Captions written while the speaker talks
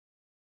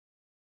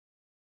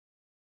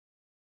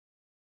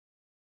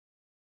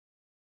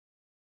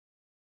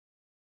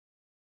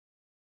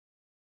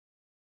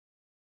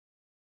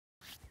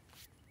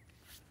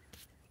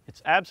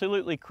It's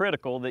absolutely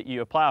critical that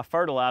you apply a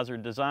fertilizer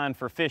designed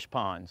for fish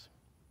ponds.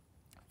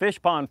 Fish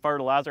pond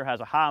fertilizer has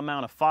a high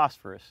amount of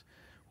phosphorus,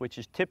 which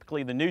is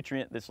typically the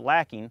nutrient that's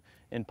lacking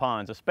in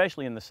ponds,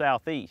 especially in the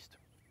southeast.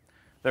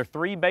 There are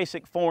three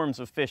basic forms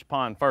of fish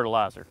pond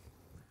fertilizer.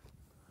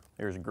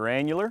 There's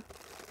granular,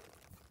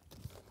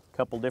 a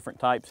couple different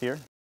types here.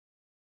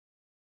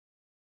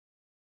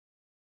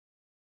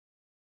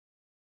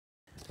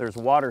 There's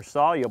water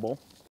soluble,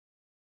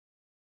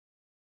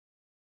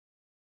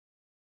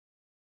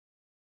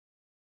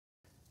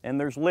 and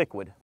there's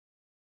liquid.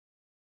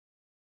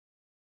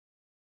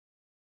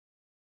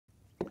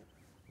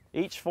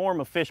 Each form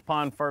of fish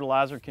pond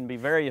fertilizer can be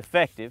very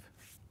effective,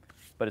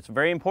 but it's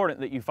very important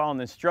that you follow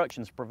the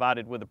instructions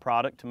provided with the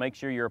product to make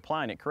sure you're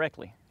applying it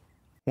correctly.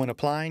 When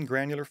applying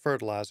granular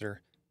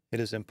fertilizer,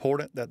 it is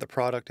important that the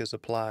product is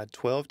applied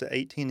 12 to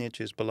 18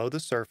 inches below the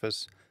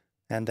surface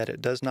and that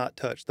it does not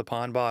touch the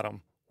pond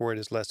bottom where it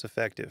is less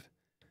effective.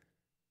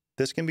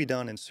 This can be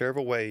done in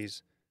several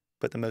ways,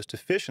 but the most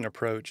efficient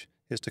approach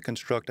is to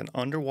construct an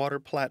underwater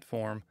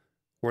platform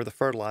where the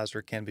fertilizer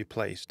can be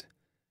placed.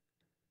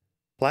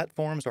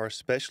 Platforms are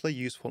especially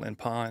useful in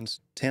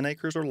ponds 10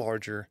 acres or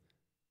larger,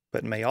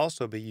 but may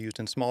also be used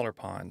in smaller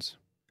ponds.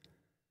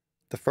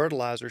 The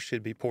fertilizer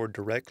should be poured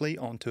directly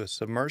onto a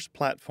submerged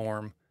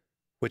platform,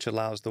 which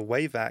allows the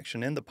wave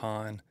action in the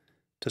pond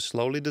to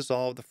slowly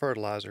dissolve the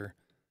fertilizer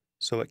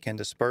so it can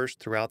disperse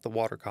throughout the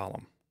water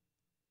column.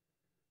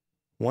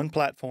 One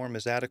platform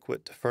is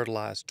adequate to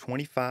fertilize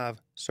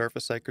 25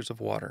 surface acres of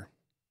water.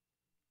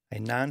 A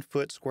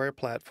 9-foot square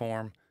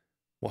platform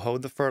will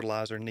hold the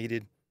fertilizer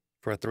needed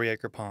for a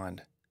 3-acre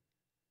pond.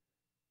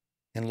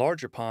 In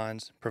larger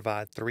ponds,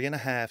 provide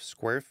 3.5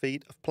 square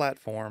feet of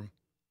platform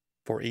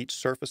for each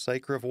surface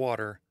acre of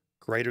water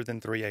greater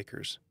than 3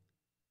 acres.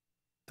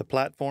 The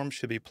platform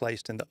should be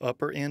placed in the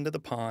upper end of the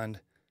pond,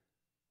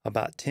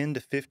 about 10 to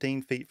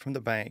 15 feet from the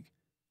bank,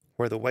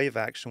 where the wave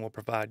action will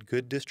provide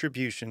good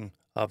distribution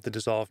of the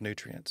dissolved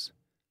nutrients.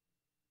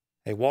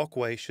 A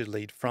walkway should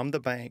lead from the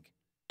bank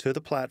to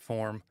the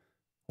platform,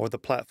 or the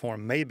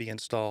platform may be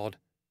installed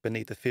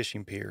beneath a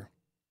fishing pier.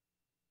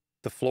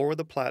 The floor of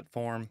the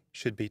platform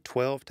should be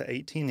 12 to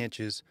 18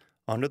 inches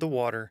under the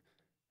water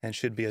and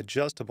should be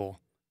adjustable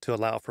to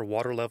allow for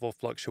water level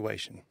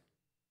fluctuation.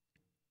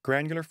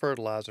 Granular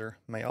fertilizer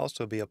may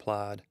also be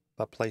applied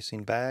by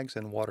placing bags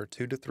in water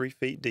 2 to 3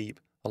 feet deep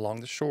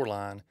along the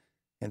shoreline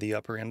in the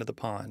upper end of the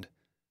pond.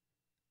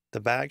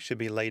 The bag should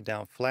be laid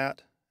down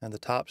flat and the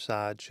top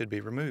side should be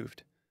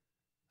removed.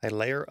 A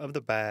layer of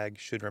the bag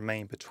should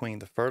remain between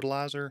the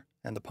fertilizer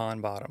and the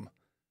pond bottom.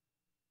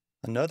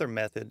 Another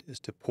method is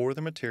to pour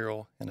the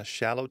material in a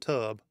shallow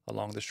tub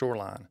along the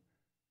shoreline.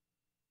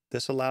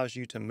 This allows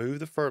you to move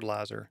the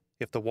fertilizer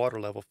if the water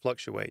level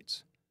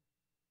fluctuates.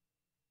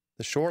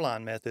 The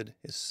shoreline method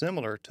is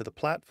similar to the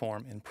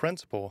platform in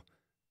principle,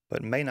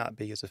 but may not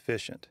be as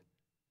efficient.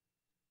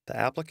 The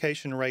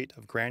application rate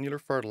of granular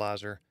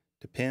fertilizer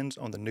depends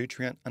on the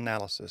nutrient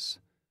analysis,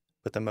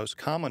 but the most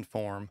common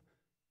form,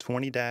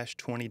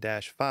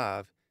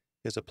 20-20-5,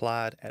 is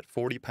applied at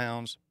 40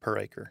 pounds per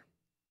acre.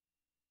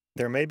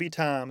 There may be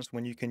times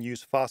when you can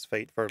use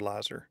phosphate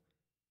fertilizer.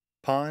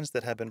 Ponds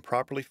that have been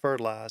properly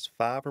fertilized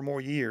 5 or more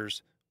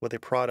years with a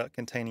product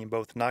containing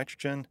both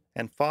nitrogen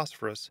and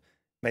phosphorus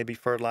may be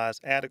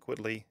fertilized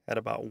adequately at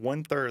about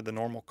 1/3 the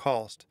normal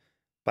cost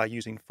by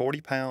using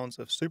 40 pounds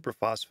of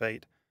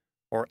superphosphate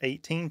or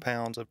 18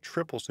 pounds of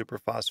triple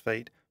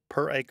superphosphate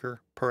per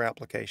acre per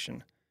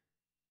application.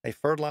 A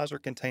fertilizer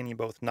containing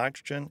both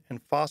nitrogen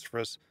and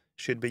phosphorus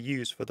should be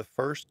used for the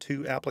first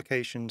 2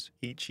 applications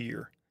each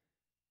year.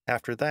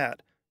 After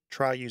that,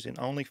 try using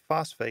only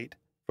phosphate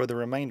for the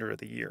remainder of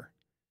the year.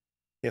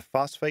 If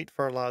phosphate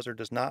fertilizer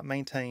does not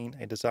maintain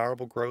a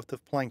desirable growth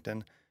of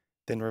plankton,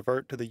 then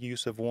revert to the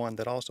use of one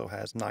that also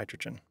has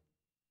nitrogen.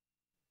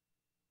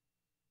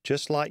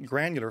 Just like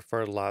granular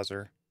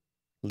fertilizer,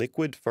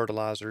 liquid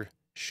fertilizer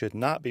should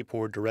not be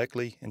poured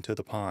directly into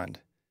the pond.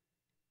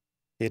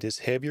 It is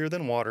heavier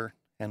than water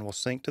and will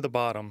sink to the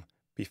bottom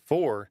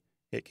before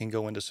it can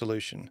go into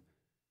solution.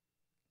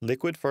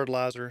 Liquid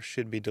fertilizer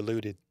should be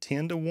diluted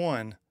 10 to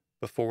 1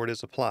 before it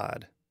is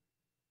applied.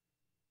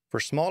 For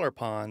smaller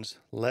ponds,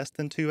 less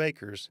than 2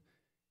 acres,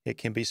 it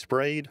can be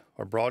sprayed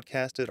or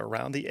broadcasted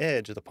around the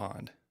edge of the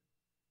pond.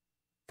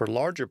 For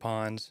larger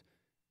ponds,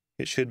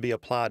 it should be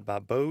applied by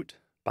boat,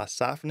 by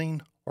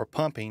siphoning or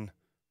pumping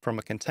from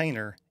a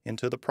container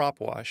into the prop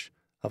wash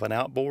of an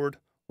outboard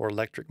or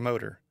electric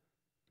motor.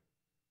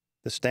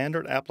 The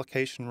standard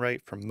application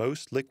rate for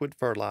most liquid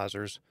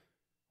fertilizers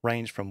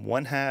range from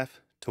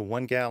 1/2 to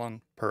 1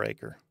 gallon per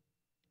acre.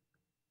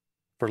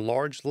 For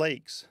large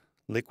lakes,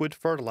 liquid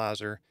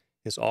fertilizer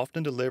is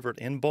often delivered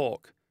in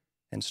bulk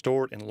and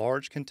stored in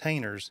large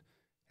containers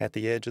at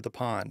the edge of the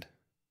pond.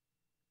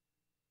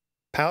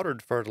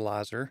 Powdered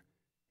fertilizer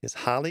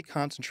is highly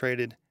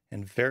concentrated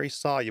and very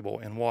soluble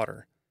in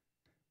water.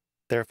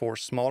 Therefore,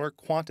 smaller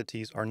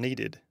quantities are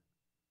needed.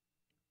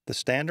 The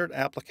standard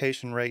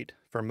application rate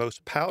for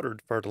most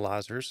powdered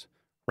fertilizers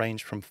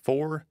range from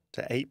 4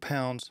 to 8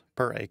 pounds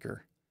per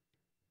acre.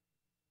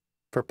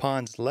 For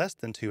ponds less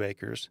than 2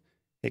 acres,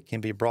 it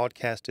can be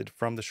broadcasted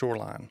from the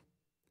shoreline.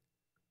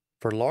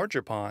 For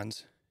larger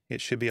ponds,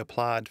 it should be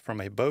applied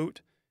from a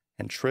boat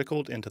and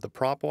trickled into the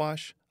prop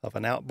wash of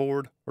an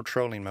outboard or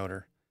trolling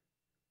motor.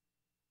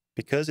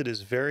 Because it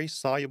is very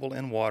soluble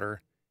in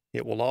water,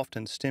 it will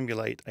often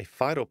stimulate a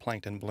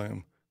phytoplankton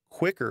bloom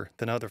quicker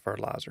than other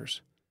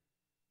fertilizers.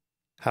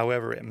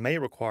 However, it may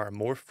require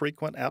more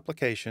frequent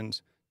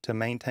applications to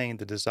maintain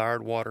the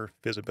desired water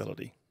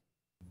visibility.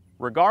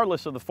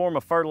 Regardless of the form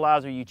of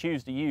fertilizer you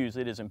choose to use,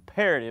 it is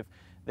imperative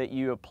that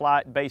you apply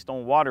it based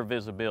on water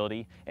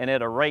visibility and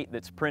at a rate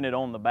that's printed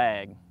on the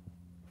bag.